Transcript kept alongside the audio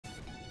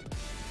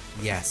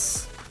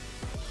Yes.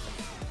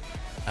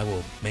 I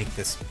will make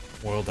this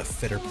world a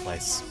fitter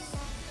place.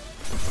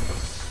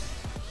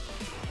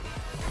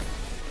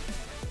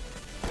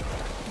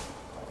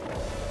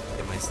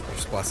 Get my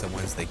squats on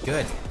Wednesday.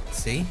 Good.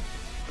 See?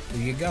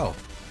 There you go.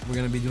 We're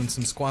gonna be doing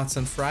some squats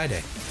on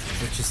Friday,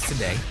 which is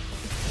today.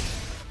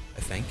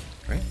 I think,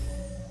 right?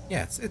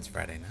 Yeah, it's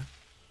Friday now.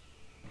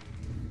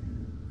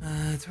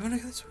 Do I wanna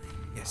go this way?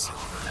 Yes.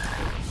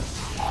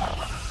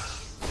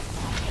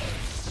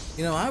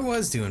 You know, I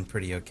was doing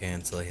pretty okay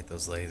until I hit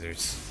those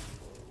lasers.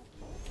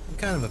 I'm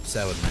kind of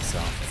upset with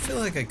myself. I feel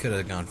like I could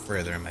have gone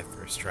further in my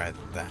first try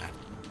than that.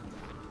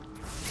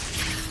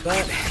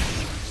 But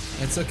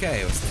it's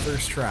okay, it was the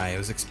first try. It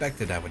was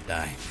expected I would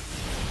die.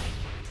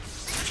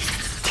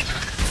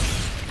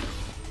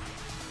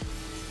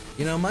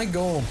 You know, my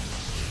goal,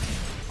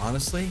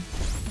 honestly,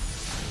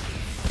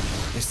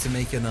 is to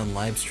make it on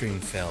live stream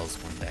fails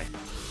one day.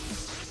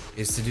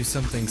 Is to do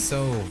something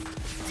so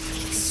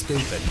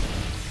stupid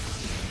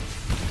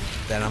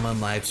that I'm on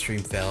live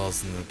stream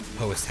fails and the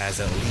post has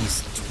at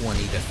least 20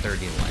 to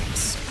 30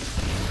 likes.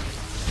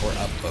 Or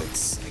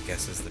upvotes, I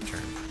guess is the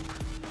term.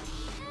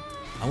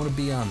 I want to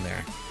be on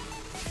there.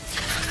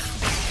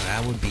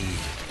 That would be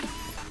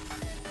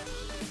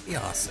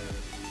awesome.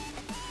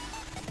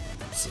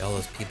 See all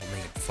those people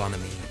making fun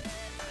of me,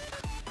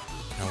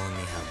 telling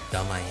me how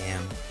dumb I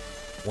am.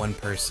 One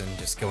person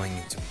just going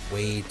into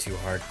way too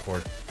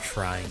hardcore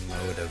trying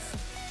mode of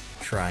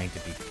trying to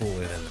be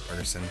cooler than the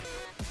person,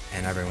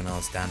 and everyone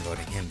else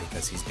downvoting him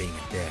because he's being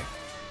a dick.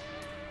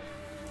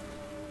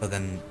 But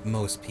then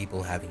most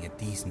people having a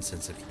decent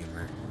sense of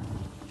humor.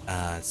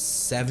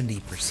 70%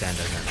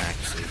 of them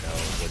actually,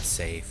 though, would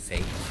say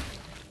fake,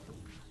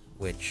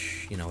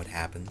 which, you know, it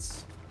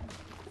happens.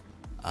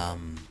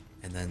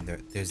 And then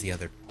there's the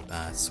other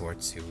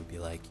sorts who would be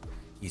like,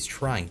 he's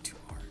trying too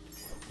hard,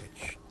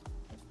 which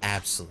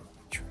absolutely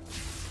true.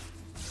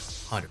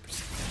 100%.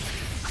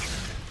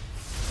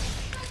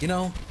 You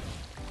know,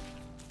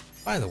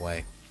 by the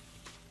way,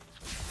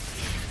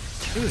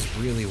 it was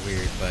really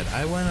weird, but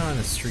I went on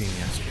a stream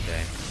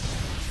yesterday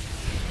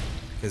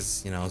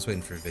because, you know, I was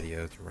waiting for a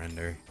video to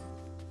render,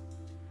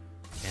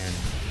 and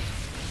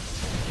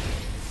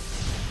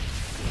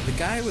the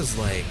guy was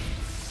like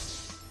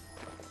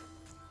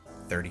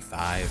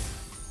 35.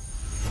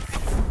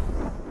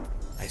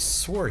 I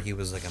swore he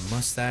was like a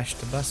mustache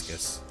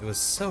Tobuscus. It was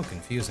so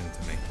confusing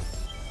to me.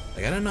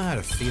 Like, I don't know how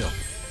to feel.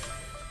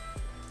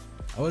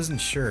 I wasn't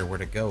sure where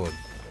to go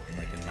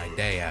like in my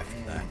day after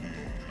that.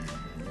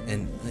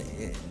 And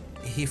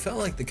he felt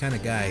like the kind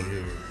of guy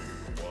who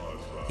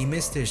he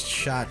missed his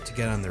shot to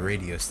get on the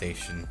radio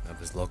station of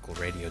his local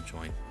radio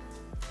joint.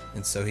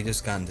 And so he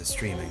just got into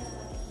streaming.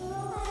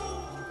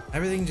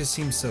 Everything just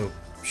seems so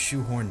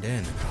shoehorned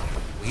in and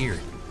weird.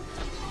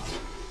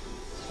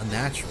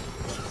 Unnatural.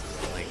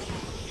 Like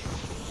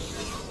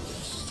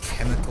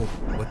chemical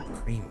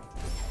whipped cream.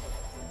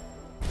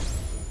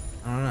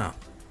 I don't know.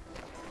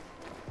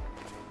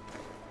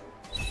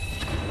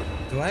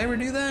 Do I ever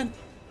do that?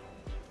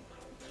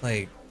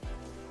 Like,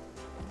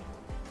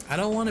 I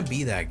don't want to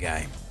be that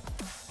guy.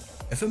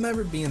 If I'm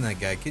ever being that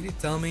guy, could you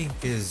tell me?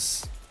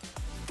 Because,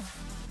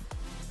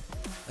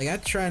 like, I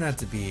try not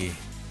to be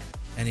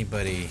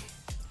anybody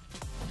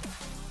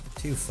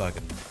too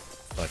fucking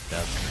fucked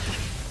up.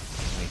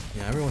 Like,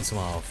 you know, every once in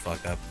a while I'll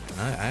fuck up,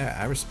 and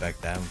I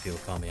respect that when people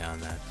call me out on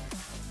that.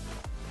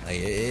 Like,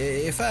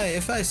 if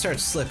I start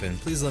slipping,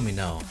 please let me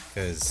know,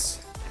 because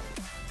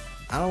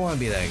I don't want to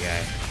be that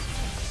guy.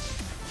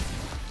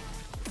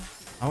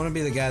 I want to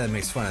be the guy that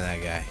makes fun of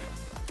that guy.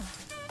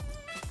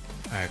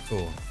 Alright,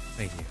 cool.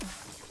 Thank you.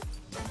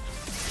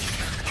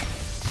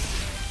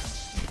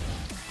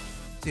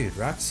 Dude,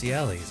 Roxy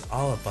Ellie is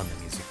all up on the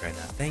music right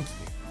now. Thank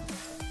you.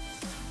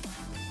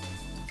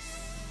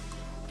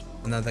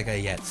 I'm not that guy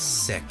yet.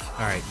 Sick.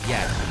 Alright,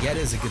 yet. Yet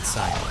is a good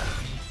sign.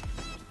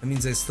 That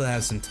means I still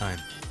have some time.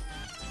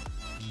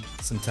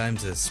 Some time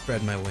to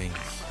spread my wings.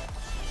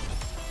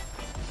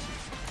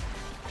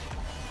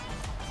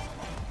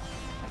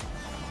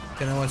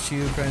 Can I watch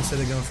you cry instead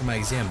of going for my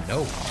exam?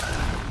 No.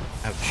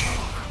 Ouch.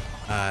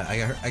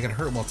 I got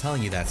hurt while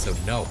telling you that, so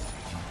no.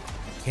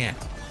 Can't.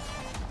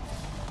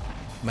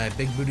 Am I a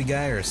big booty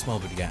guy or a small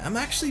booty guy? I'm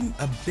actually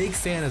a big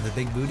fan of the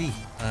big booty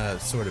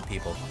sort of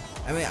people.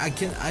 I mean,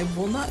 I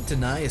will not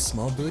deny a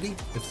small booty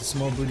if the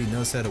small booty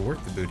knows how to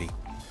work the booty.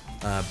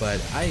 But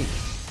hey,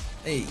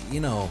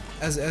 you know,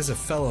 as a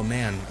fellow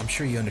man, I'm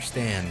sure you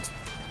understand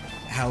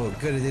how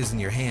good it is in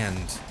your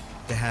hand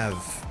to have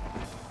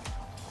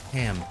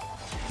ham.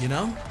 You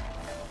know?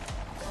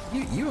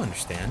 You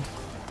understand.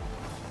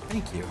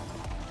 Thank you.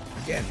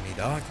 You're getting me,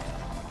 dog.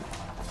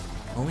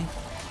 Homie?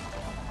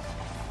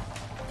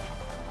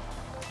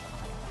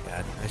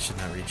 God, I should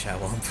not reach out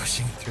while I'm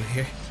pushing through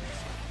here.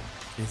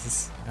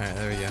 Jesus. Alright,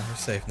 there we go. We're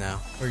safe now.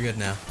 We're good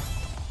now.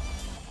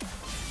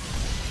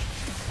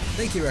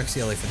 Thank you, Roxy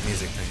Ellie, for the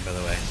music thing, by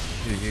the way.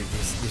 Dude, you're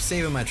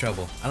saving my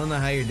trouble. I don't know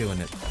how you're doing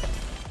it.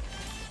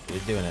 You're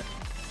doing it.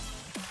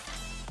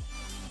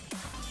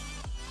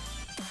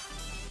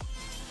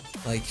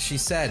 Like she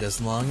said, as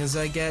long as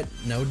I get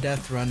no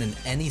death run in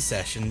any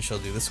session, she'll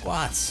do the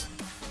squats.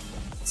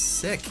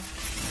 Sick.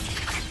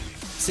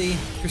 See,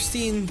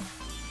 Christine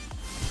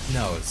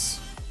knows.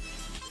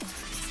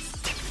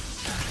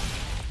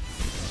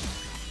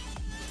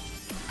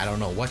 I don't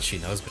know what she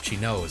knows, but she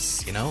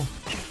knows, you know?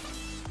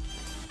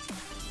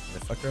 The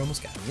fucker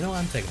almost got me. You know what?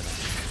 I'm taking it.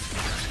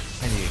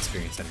 I need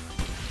experience anyway.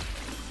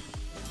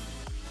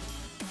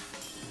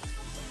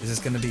 Is this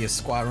gonna be a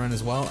squat run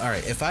as well?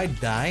 Alright, if I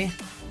die,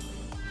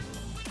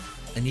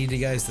 I need you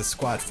guys to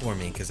squat for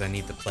me because I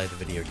need to play the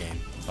video game.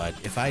 But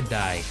if I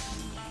die,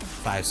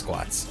 5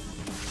 squats.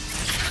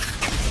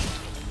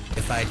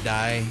 If I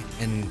die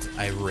and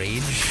I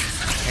rage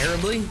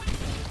terribly,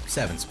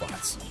 7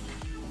 squats.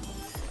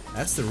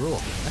 That's the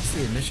rule. That's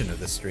the admission of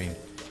this stream.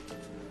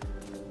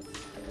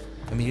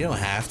 I mean, you don't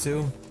have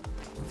to.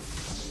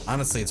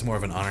 Honestly, it's more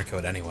of an honor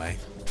code anyway.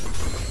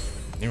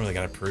 You don't really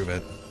gotta prove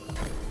it.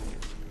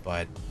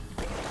 But,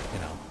 you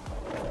know.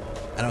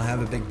 I don't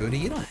have a big booty.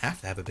 You don't have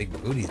to have a big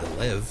booty to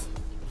live.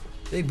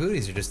 Big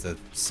booties are just a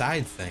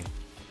side thing.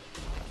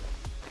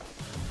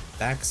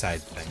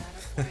 Backside thing.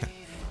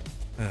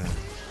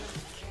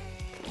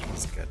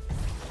 That's good.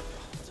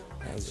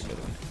 That was a good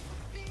one.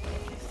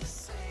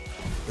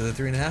 The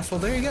 3.5? Well,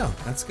 there you go.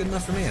 That's good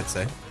enough for me, I'd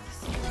say.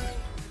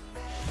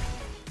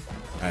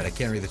 Alright, I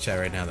can't read the chat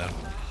right now, though.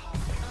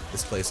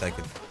 This place, I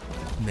could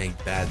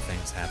make bad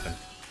things happen.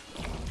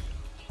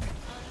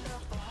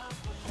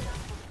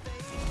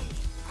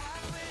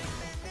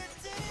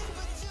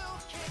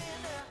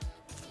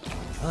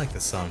 I like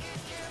this song.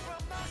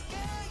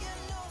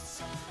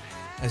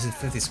 I said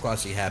 50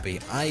 squats, are you happy?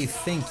 I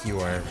think you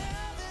are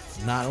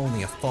not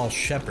only a false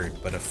shepherd,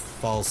 but a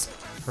false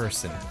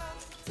person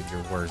with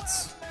your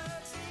words.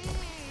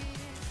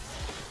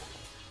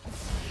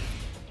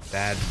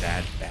 Bad,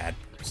 bad, bad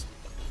person.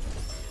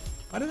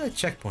 Why did I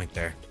checkpoint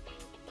there?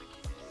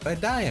 If I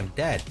die, I'm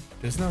dead.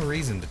 There's no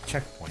reason to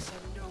checkpoint.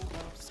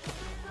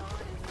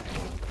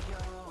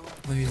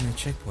 The only reason to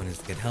checkpoint is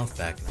to get health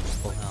back, and I'm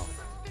full health.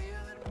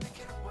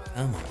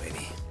 Come on,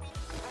 baby.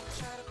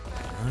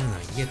 No,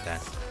 you get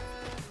that.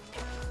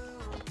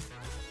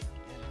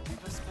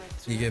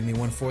 You give me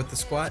 1/4 the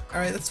squat?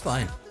 Alright, that's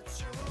fine.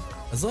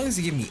 As long as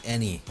you give me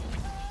any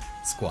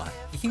squat.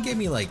 You can give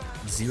me like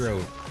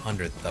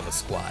 0/100th of a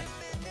squat.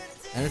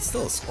 And it's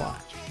still a squat.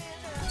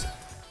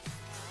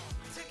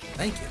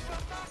 Thank you.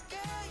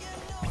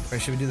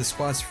 Alright, should we do the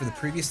squats for the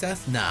previous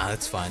death? Nah,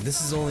 that's fine.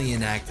 This is only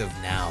inactive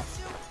now.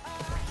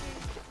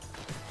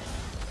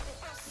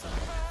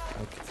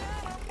 Okay,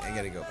 I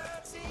gotta go back.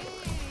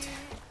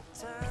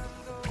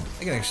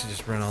 I can actually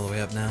just run all the way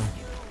up now.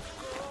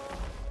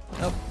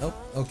 Nope, nope,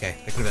 okay,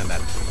 that could've been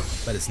bad.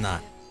 But it's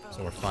not,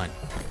 so we're fine.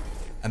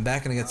 I'm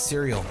back and I got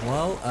cereal.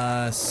 Well,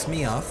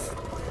 Smeoff,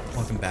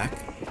 welcome back.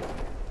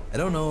 I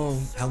don't know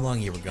how long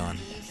you were gone.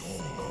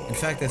 In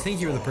fact, I think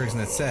you were the person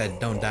that said,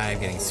 don't die, I'm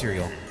getting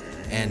cereal.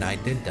 And I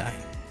did die.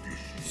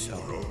 So,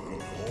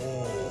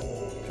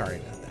 sorry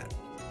about that.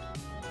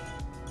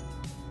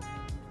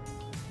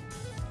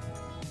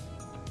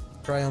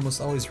 Cry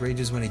almost always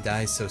rages when he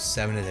dies, so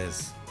 7 it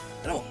is.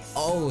 I don't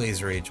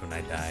always rage when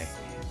I die.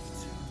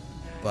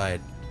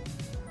 But,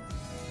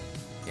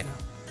 you know.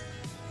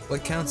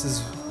 What counts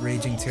as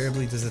raging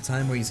terribly? Does the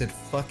time where you said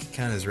fuck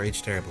count as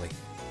rage terribly?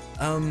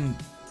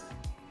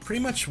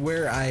 Pretty much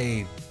where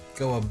I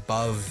go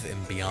above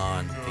and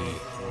beyond the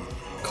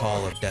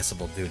call of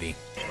decibel duty.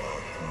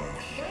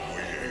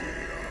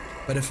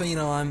 But if, you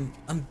know, I'm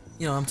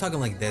talking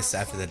like this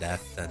after the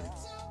death, then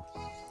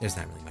there's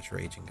not really much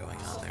raging going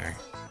on there.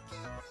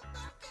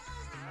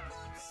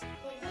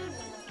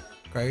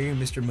 Cry, are you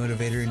Mr.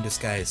 Motivator in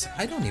disguise?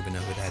 I don't even know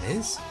who that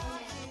is.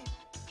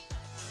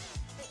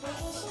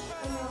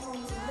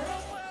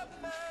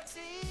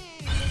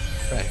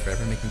 Cry,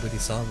 forever making booty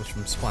solids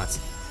from squats.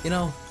 You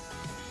know,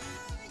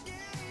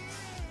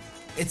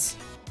 it's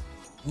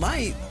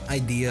my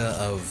idea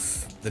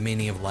of the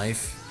meaning of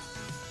life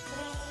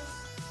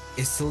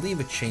is to leave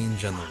a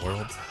change on the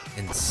world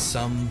in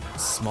some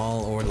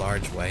small or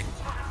large way.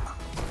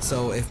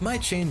 So if my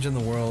change in the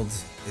world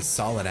is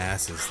solid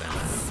asses, then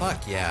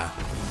fuck yeah,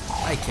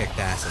 I kicked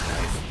ass in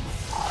life.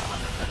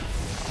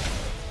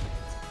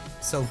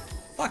 So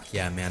fuck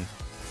yeah, man.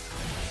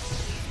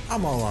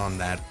 I'm all on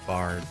that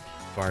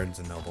Barnes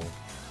and Noble.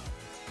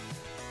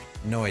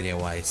 No idea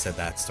why he said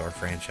that store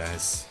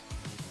franchise.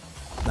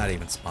 Not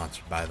even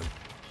sponsored by them.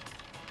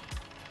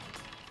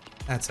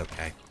 That's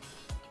okay.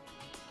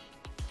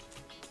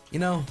 You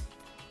know,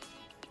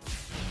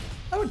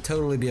 I would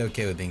totally be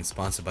okay with being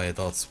sponsored by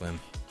Adult Swim.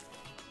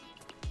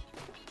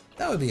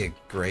 That would be a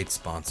great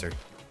sponsor.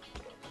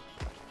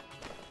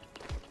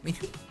 I mean,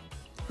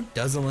 who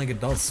doesn't like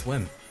Adult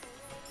Swim?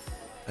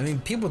 I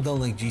mean, people don't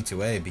like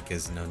G2A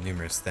because, you know,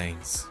 numerous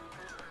things.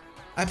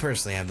 I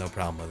personally have no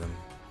problem with them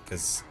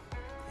because,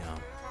 you know,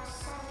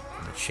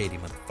 I'm a shady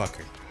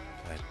motherfucker.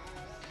 But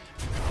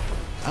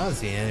I don't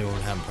see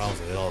anyone having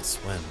problems with Adult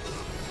Swim.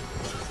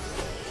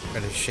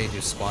 Does Shay do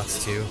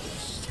squats too?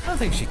 I don't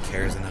think she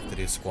cares enough to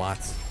do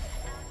squats.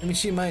 I mean,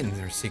 she might in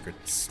her secret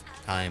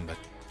time, but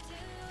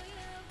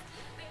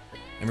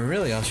I mean,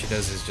 really, all she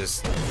does is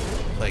just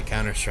play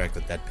Counter-Strike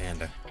with Dead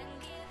Panda.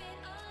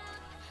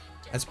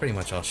 That's pretty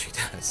much all she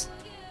does.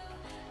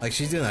 Like,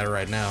 she's doing that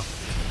right now.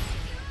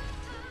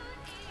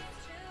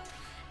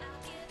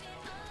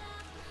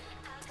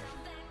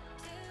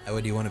 How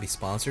would you want to be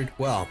sponsored?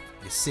 Well,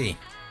 you see,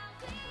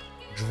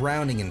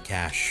 drowning in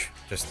cash.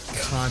 Just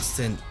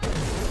constant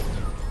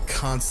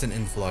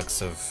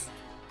influx of...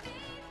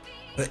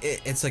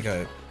 It's like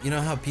a... You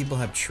know how people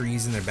have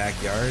trees in their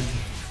backyard?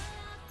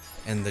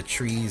 And the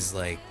trees,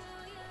 like,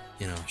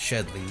 you know,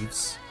 shed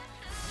leaves?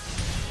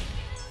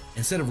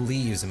 Instead of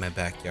leaves in my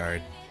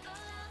backyard,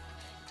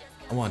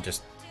 I want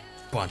just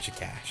a bunch of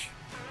cash.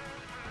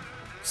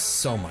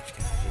 So much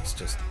cash. It's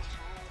just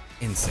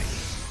insane.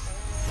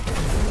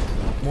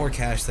 More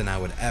cash than I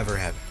would ever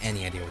have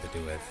any idea what to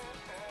do with.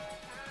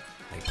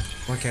 Like,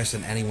 more cash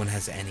than anyone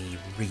has any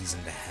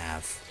reason to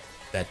have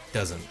that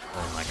doesn't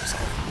own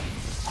Microsoft.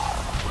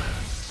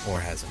 Or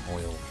has an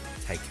oil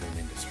tycoon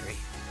industry.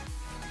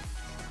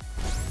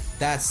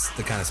 That's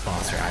the kind of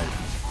sponsor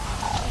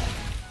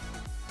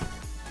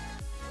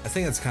I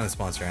think that's the kind of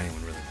sponsor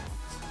anyone really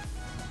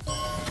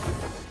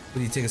wants.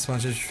 Would you take a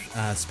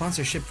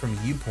sponsorship from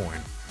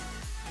YouPorn?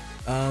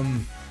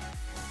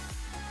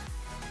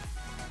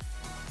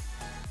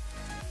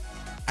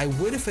 I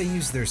would if I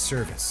used their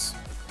service,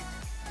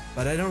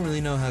 but I don't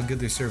really know how good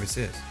their service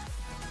is.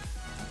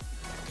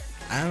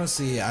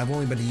 Honestly, I've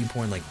only been to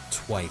YouPorn like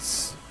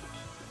twice,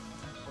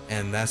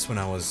 and that's when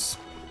I was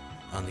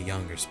on the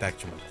younger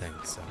spectrum of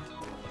things, so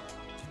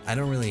I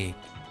don't really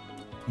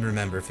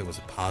remember if it was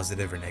a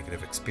positive or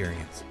negative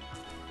experience.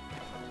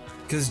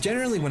 Because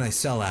generally when I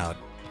sell out,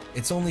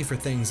 it's only for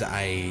things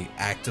I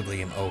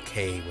actively am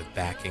okay with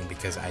backing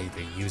because I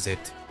either use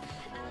it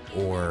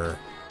or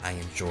I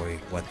enjoy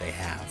what they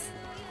have.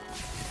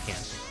 Yeah.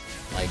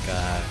 Like,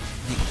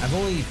 I've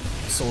only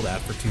sold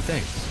out for two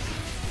things.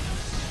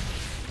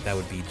 That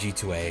would be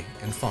G2A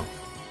and Funk.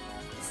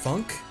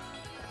 Funk,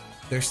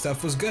 their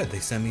stuff was good. They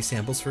sent me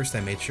samples first. I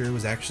made sure it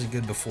was actually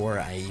good before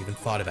I even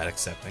thought about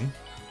accepting.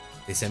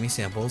 They sent me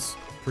samples,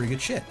 pretty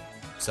good shit.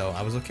 So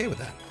I was okay with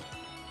that.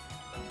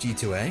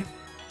 G2A,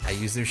 I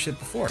used their shit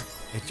before.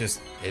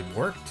 It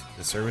worked.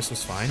 The service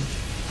was fine.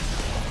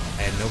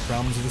 I had no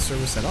problems with the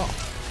service at all.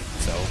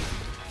 So,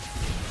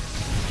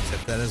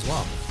 accept that as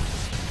well.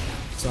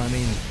 So I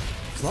mean,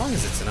 as long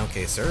as it's an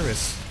okay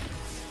service,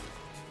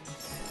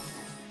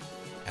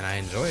 and I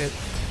enjoy it,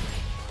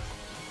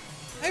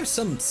 I have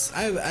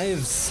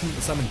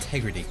some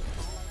integrity.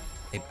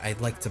 I'd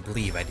like to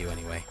believe I do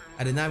anyway.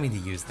 I did not mean to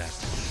use that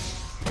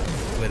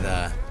with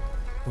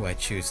who I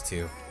choose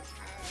to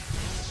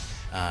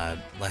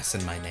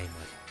lessen my name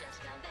with.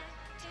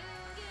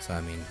 So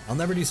I mean, I'll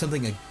never do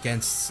something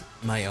against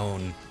my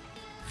own.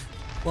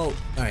 Well,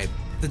 alright,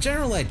 the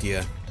general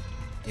idea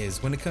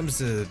is when it comes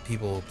to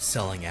people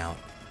selling out,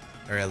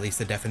 or at least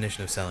the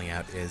definition of selling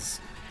out is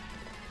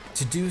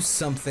to do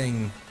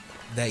something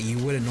that you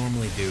wouldn't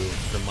normally do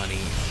for money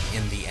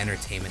in the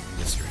entertainment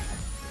industry.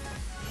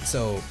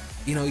 So,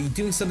 you know, you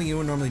doing something you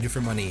wouldn't normally do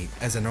for money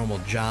as a normal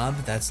job,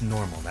 that's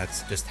normal.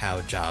 That's just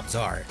how jobs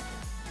are.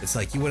 It's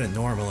like you wouldn't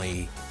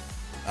normally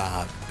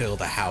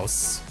build a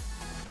house.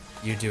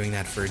 You're doing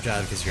that for a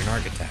job because you're an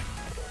architect.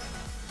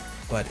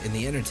 But in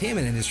the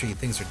entertainment industry,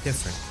 things are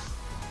different.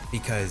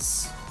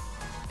 Because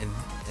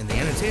in the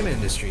entertainment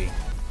industry,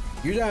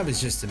 your job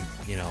is just to,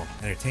 you know,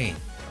 entertain.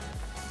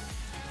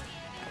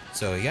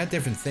 So you got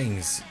different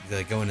things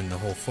that go in the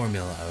whole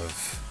formula of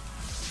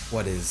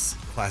what is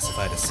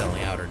classified as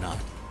selling out or not.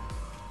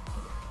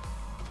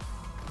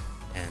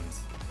 And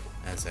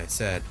as I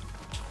said,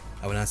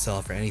 I would not sell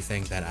out for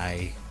anything that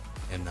I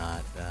am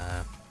not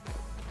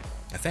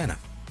a fan of.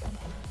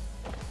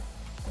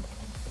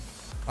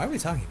 Why are we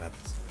talking about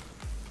this?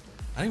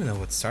 I don't even know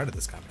what started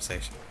this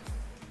conversation.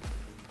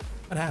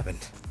 What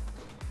happened?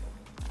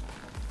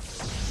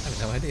 I have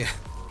no idea.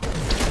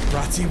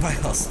 Brought to you by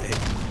Allstate.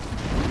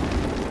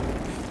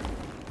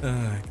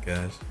 Oh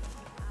gosh.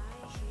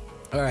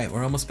 Alright,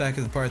 we're almost back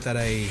at the part that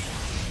I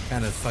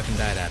kind of fucking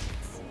died at.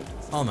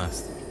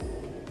 Almost.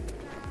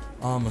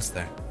 Almost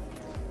there.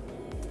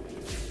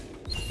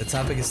 The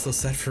topic is still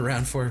set for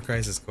round 4 of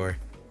Crisis Core.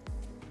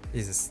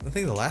 Jesus, I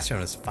think the last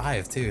round was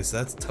 5 too, so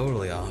that's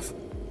totally off.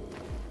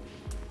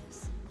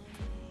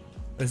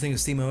 What do you think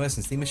of SteamOS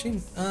and Steam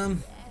Machine?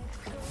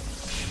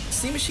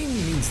 Steam Machine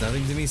means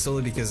nothing to me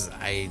solely because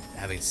I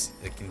have a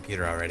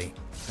computer already,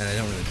 and I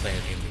don't really play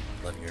anything in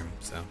the living room,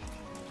 so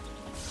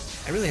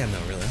I really have no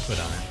real input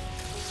on it.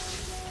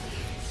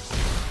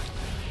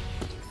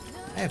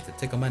 I have to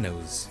tickle my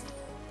nose.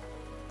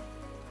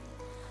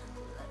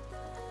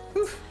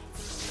 Whew.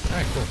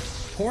 Alright, cool.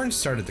 Porn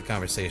started the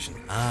conversation.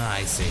 Ah,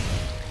 I see.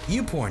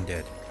 YouPorn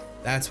did.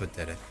 That's what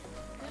did it.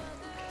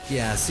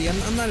 Yeah, see,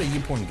 I'm not a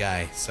YouPorn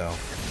guy, so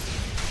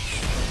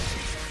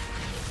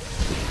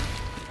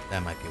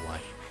that might be why.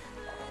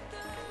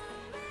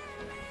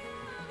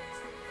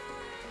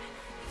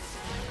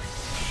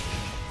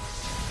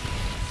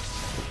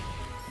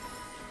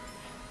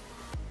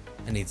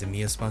 I need a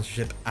Mia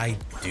sponsorship. I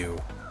do.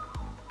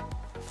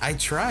 I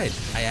tried.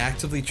 I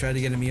actively tried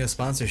to get a Mio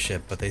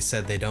sponsorship, but they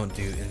said they don't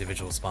do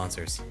individual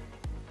sponsors.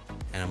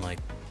 And I'm like,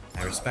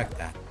 I respect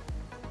that.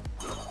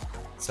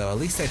 So at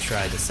least I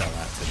tried to sell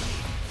out to them.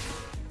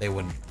 They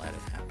wouldn't let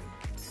it happen.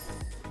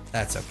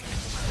 That's okay.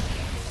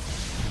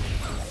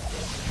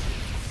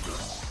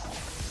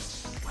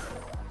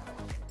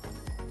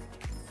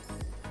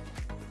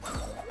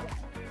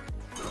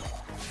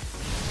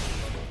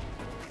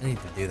 I need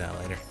to do that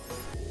later.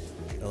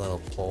 A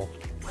little pull.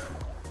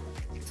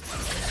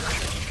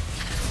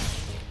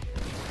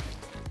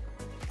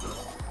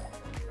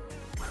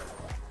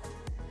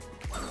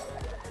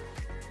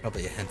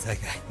 Probably a hentai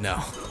guy.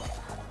 No.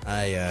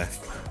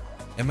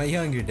 In my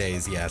younger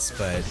days, yes,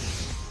 but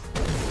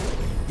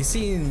you've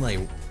seen like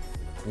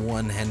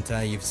one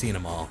hentai, you've seen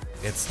them all.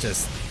 It's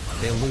just,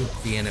 they loop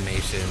the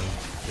animation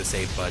to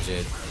save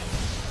budget.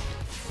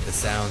 The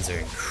sounds are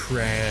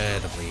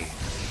incredibly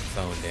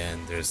phoned in.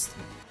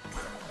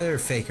 They're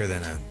faker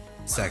than a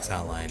sex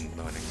hotline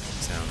moaning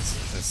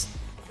sounds.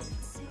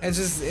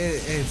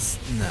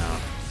 No.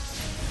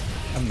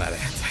 I'm not a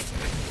hentai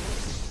guy.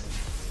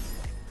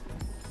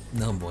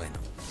 No boy, no.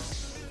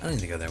 I don't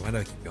need to go there. Why do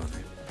I keep going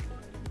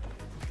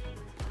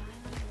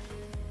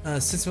there?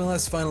 Since my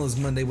last final is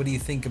Monday, what do you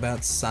think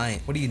about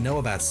science? What do you know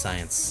about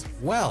science?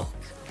 Well,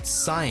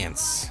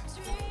 science.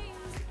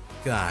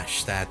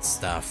 Gosh, that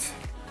stuff.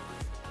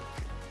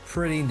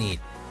 Pretty neat.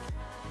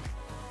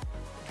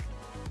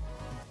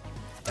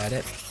 Is that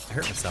it? I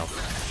hurt myself.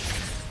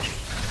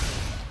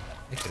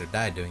 I could have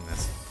died doing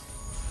this.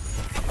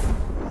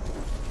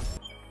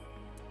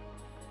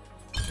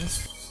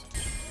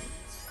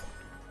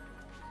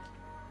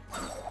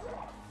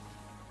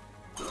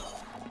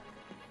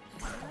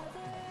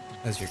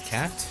 As your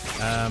cat?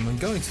 I'm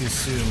going to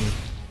assume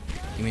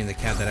you mean the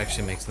cat that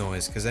actually makes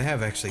noise, because I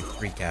have actually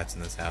 3 cats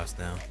in this house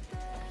now.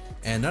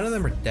 And none of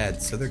them are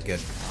dead, so they're good.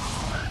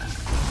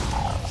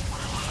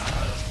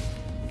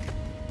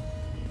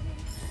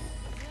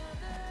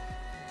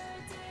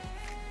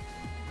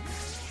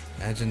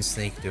 Imagine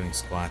Snake doing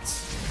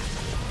squats.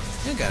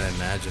 You gotta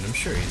imagine, I'm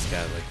sure he's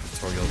got like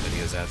tutorial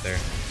videos out there.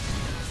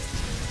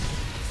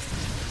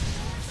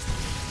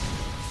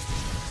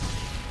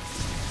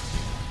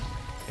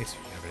 Takes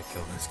forever to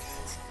kill those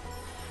cats.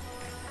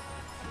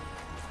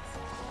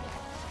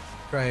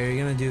 Cry, are you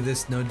gonna do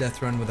this no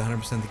death run with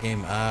 100% of the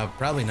game?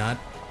 Probably not.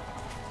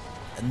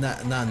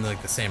 Not in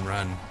like the same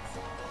run.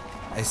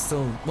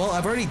 Well,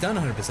 I've already done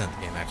 100% of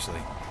the game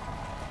actually.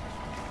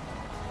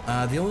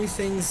 The only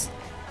things,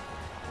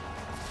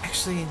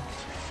 actually,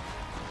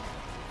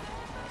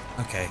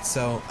 okay,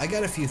 so I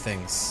got a few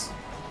things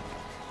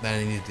that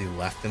I need to do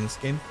left in this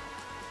game.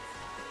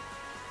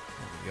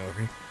 Let me go over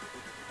here.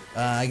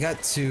 I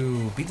got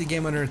to beat the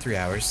game under 3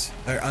 hours,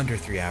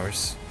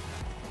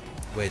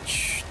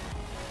 which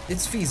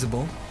it's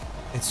feasible.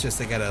 It's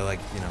just I gotta, like,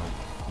 you know,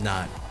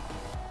 not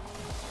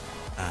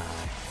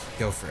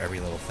go for every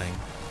little thing.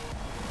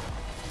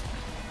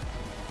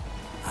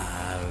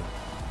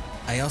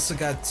 I also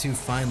got to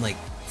find like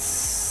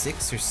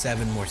 6 or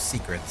 7 more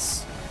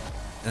secrets,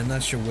 and I'm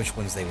not sure which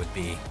ones they would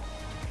be.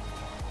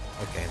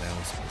 Okay, that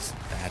was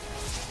bad.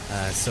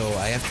 So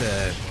I have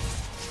to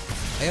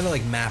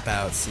like map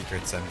out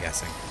secrets, I'm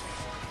guessing,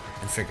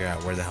 and figure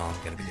out where the hell I'm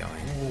gonna be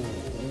going.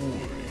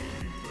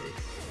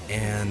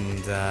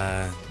 And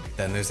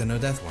then there's a no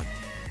death one.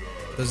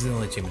 Those are the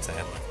only achievements I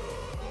have left.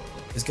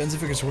 Is Guns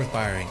and Figures worth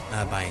buying?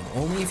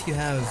 Only if you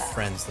have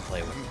friends to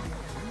play with.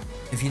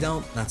 If you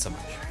don't, not so much.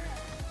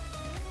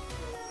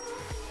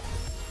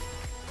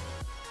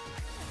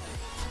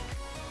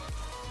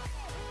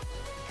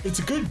 It's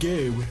a good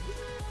game.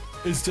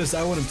 It's just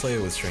I wouldn't play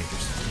it with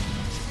strangers.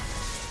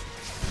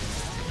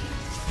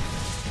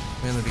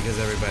 Mainly because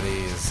everybody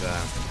is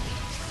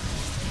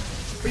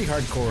pretty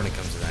hardcore when it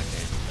comes to that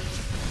game.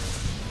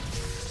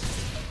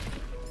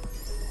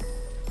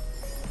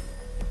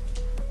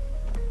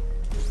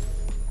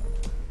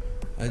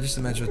 I just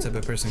imagine what type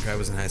of person Cry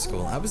was in high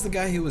school. I was the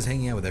guy who was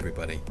hanging out with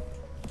everybody.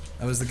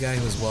 I was the guy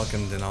who was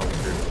welcomed in all the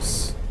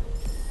groups.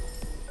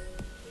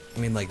 I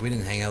mean, like, we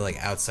didn't hang out, like,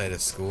 outside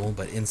of school,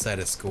 but inside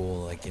of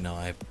school, like, you know,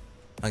 I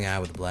hung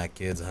out with the black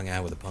kids, I hung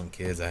out with the punk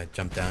kids, I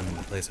jumped down in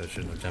a place I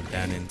shouldn't have jumped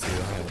down into, I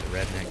hung out with the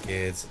redneck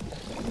kids.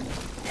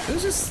 It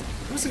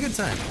was a good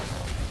time.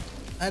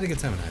 I had a good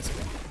time in high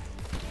school.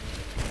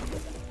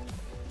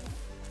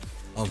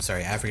 Oh, I'm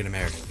sorry, African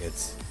American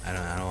kids. I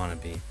don't want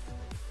to be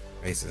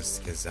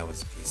racist, because that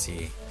was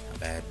PC. Not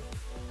bad.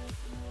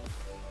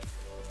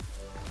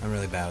 I'm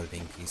really bad with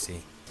being PC.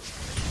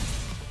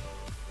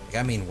 Like,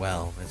 I mean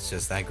well, it's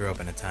just I grew up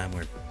in a time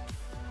where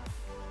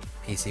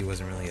PC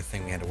wasn't really a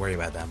thing we had to worry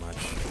about that much.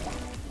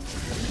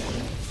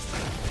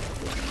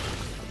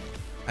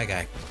 Hi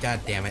guy, god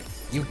damn it.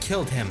 You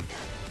killed him.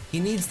 He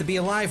needs to be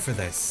alive for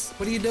this.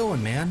 What are you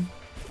doing, man?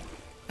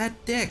 That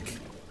dick.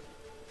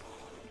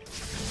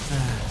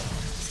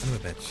 Son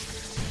of a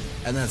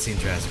bitch. I've not seen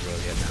Jurassic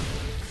World yet now.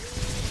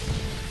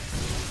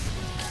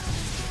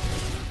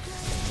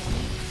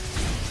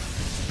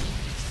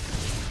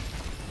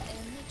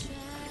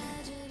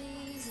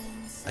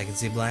 I can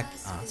see black.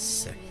 Ah,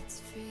 sick.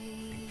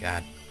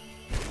 God.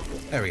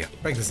 There we go.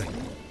 Break this thing.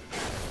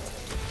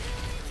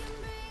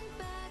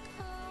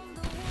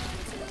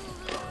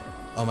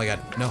 Oh my god.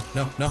 No,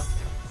 no, no.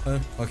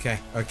 Okay,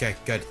 okay,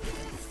 good.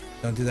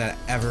 Don't do that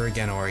ever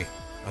again, Ori.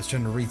 I was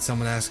trying to read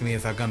someone asking me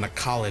if I've gone to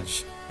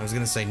college. I was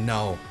gonna say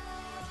no,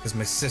 because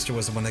my sister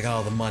was the one that got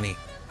all the money.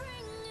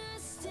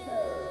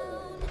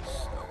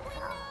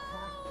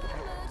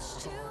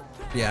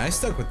 Yeah, I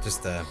stuck with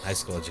just the high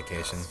school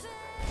education.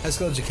 High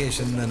school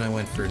education, then I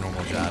went for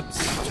normal jobs,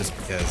 just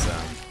because,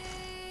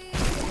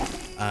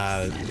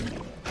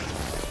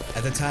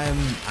 at the time,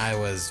 I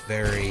was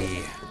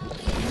very...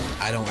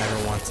 I don't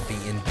ever want to be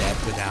in debt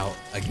without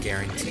a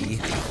guarantee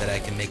that I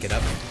can make it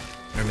up,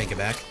 or make it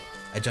back.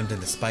 I jumped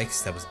into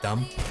spikes, that was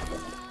dumb.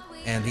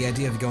 And the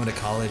idea of going to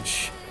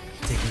college,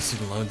 taking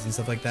student loans and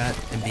stuff like that,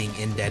 and being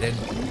indebted,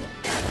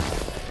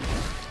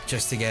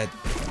 just to get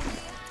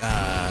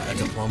a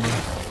diploma,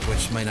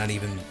 which might not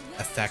even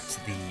affect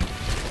the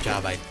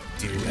job I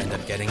do end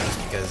up getting,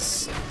 just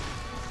because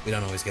we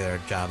don't always get our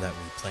job that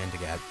we plan to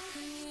get,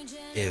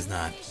 is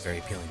not very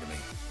appealing to me,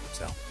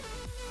 so.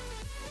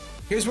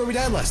 Here's where we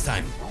died last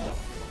time.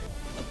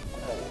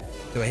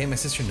 Do I hate my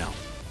sister? No.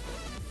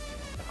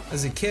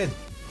 As a kid,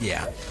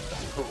 yeah.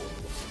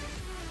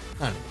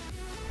 Honey.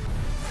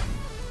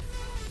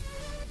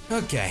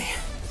 Okay.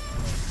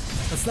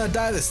 Let's not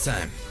die this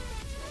time.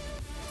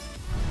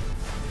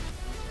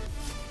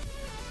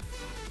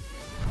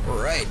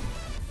 Right.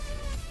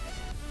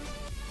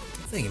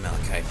 Thank you,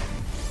 Malachi.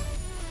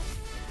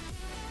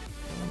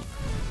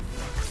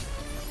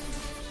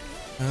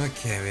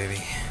 Okay,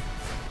 baby.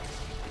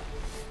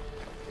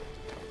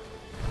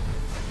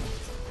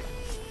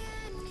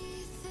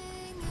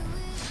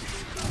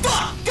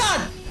 Fuck!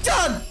 God!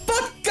 God!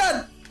 Fuck!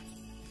 God!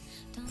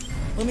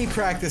 Let me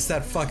practice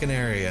that fucking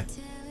area.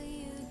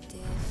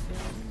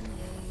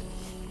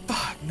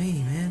 Fuck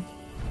me, man.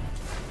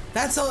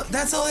 That's all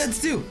I had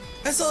to do.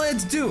 That's all I had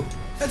to do.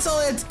 That's all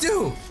I had to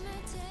do.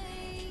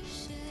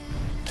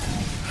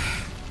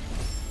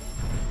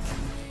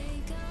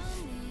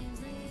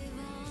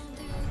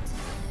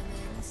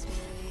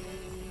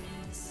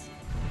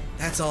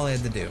 That's all I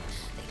had to do.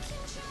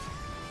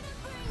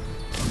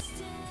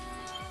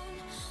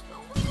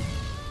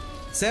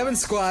 Seven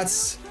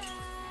squats.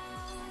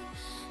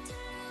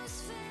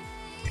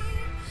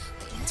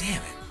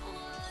 Damn it.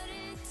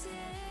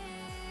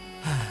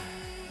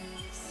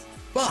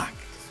 Fuck.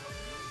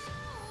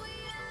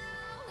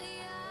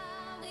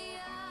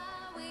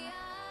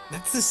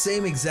 That's the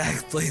same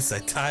exact place I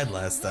died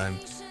last time.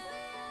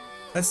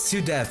 That's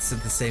 2 deaths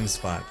at the same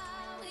spot.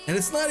 And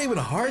it's not even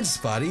a hard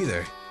spot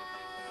either.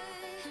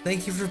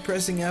 Thank you for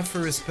pressing F for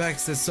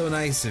respects, that's so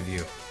nice of you.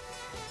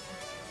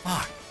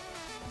 Fuck.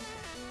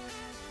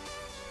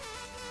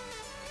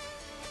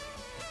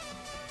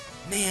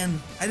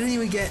 Man, I didn't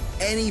even get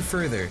any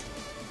further.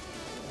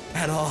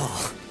 At all.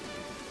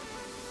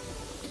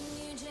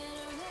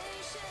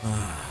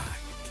 Oh,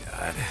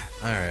 God.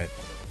 Alright.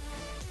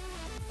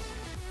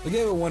 We'll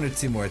give it 1 or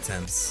 2 more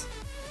attempts.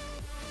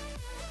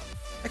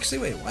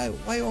 Actually, wait,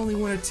 why only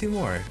 1 or 2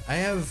 more? I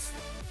have...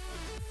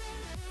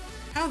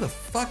 How the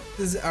fuck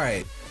does it...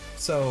 Alright,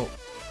 so...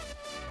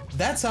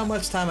 That's how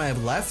much time I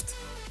have left.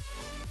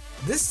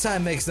 This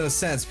time makes no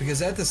sense,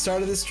 because at the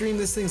start of the stream,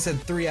 this thing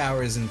said 3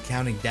 hours and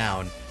counting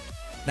down.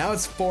 Now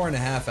it's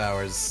 4.5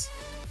 hours.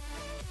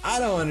 I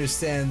don't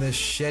understand this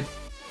shit.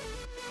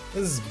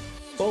 This is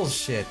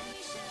bullshit.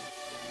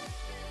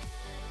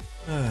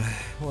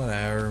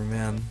 Whatever,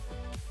 man.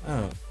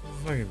 Oh,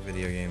 fucking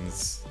video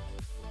games.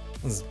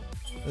 This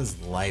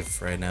is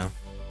life right now.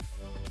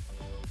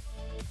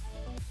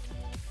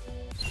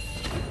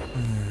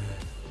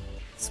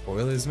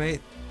 Spoilers,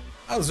 mate?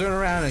 I was running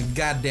around in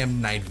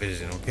goddamn night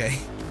vision, okay?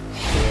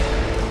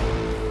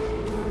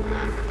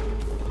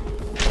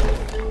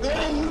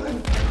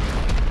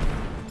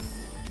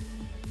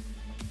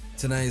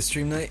 Tonight is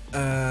stream night?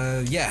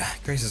 Yeah,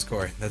 Crisis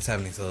Core. That's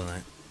happening till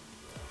tonight.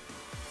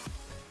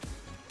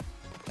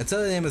 I tell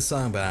you the name of the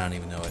song, but I don't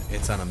even know it.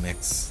 It's on a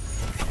mix.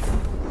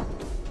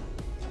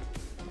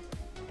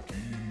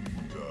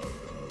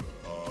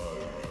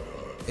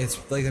 It's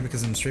like that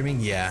because I'm streaming?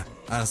 Yeah,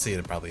 honestly,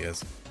 it probably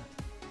is.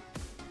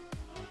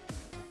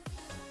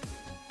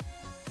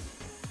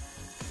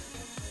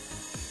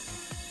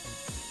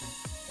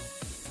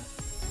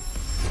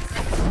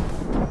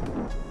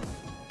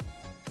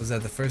 Was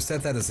that the first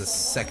death? That is the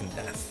second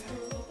death.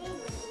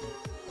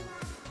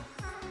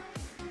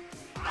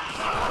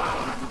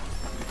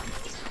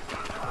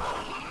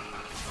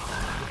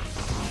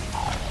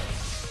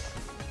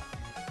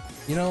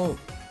 You know,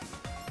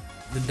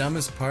 the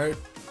dumbest part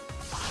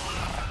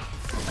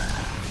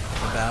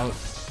about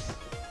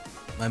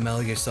my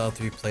Metal Gear Solid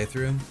 3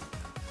 playthrough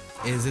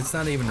is it's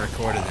not even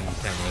recorded in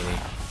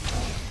 1080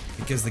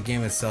 because the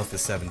game itself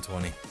is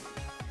 720.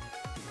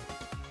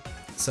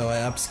 So I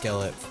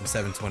upscale it from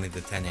 720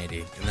 to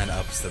 1080 and that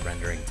ups the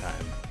rendering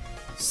time.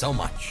 So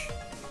much.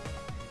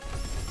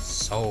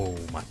 So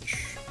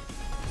much.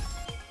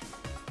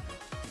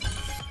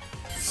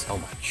 So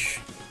much.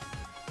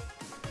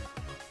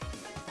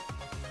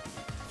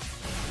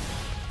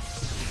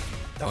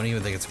 Don't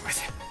even think it's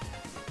worth it.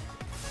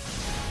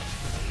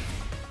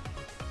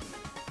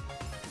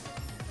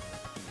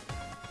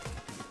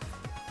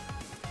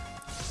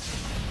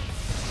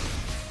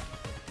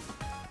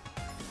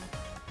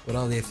 What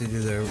all do you have to do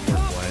there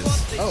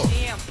work-wise? Oh!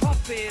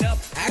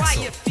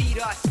 Axel!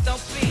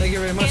 Thank you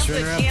very much for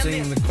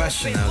interrupting the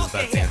question I was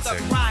about to answer.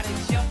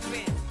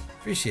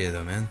 Appreciate it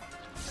though, man.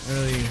 I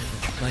really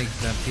like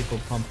that people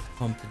pump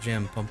the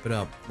gym, pump it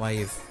up. Why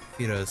you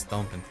feet are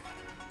stomping.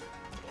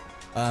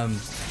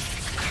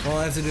 Well,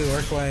 I have to do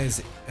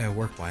work-wise,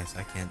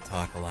 I can't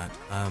talk a lot.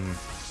 I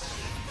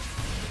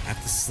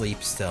have to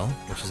sleep still,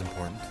 which is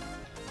important.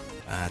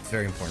 It's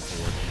very important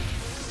for work.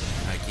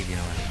 Keep, you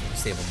know, a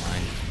stable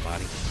mind and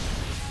body.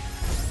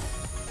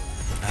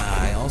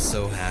 I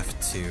also have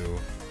to...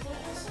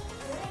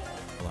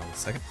 Hold on a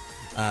second.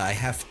 I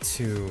have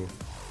to...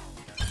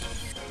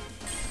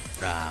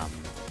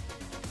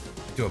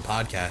 do a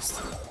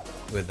podcast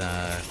with,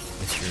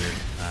 Mr.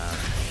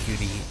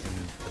 Cutie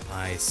and the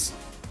Pies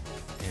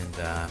and,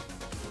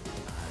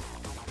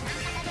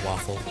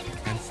 Waffle.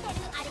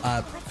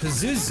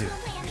 Pazuzu,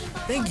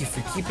 thank you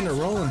for keeping it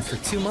rolling for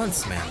 2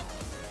 months, man.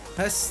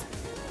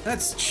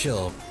 That's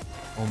chill,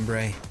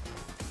 hombre.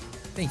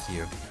 Thank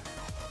you.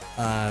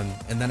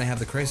 And then I have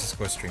the Crisis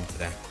Core stream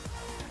today.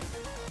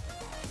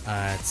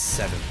 It's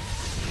 7.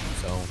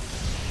 So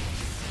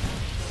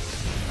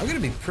I'm gonna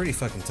be pretty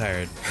fucking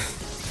tired.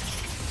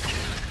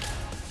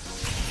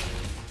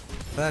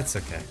 But that's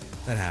okay.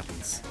 That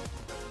happens.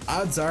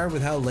 Odds are,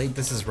 with how late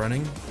this is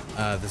running,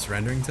 this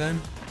rendering time,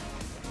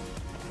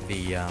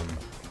 the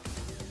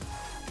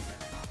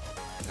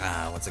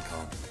what's it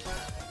called?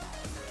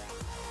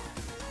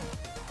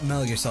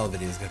 Metal Gear Solid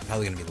video is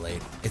probably gonna be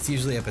late. It's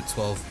usually up at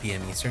 12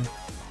 p.m. Eastern,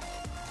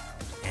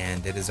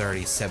 and it is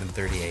already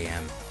 7:30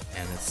 a.m.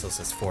 and it still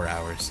says 4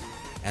 hours,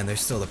 and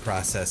there's still the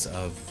process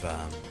of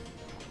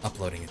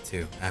uploading it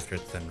too after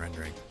it's done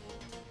rendering.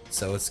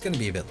 So it's gonna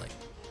be a bit late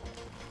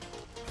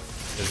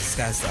because this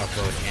has to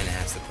upload and it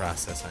has to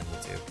process on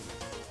YouTube.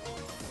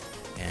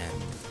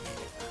 And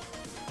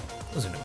those are no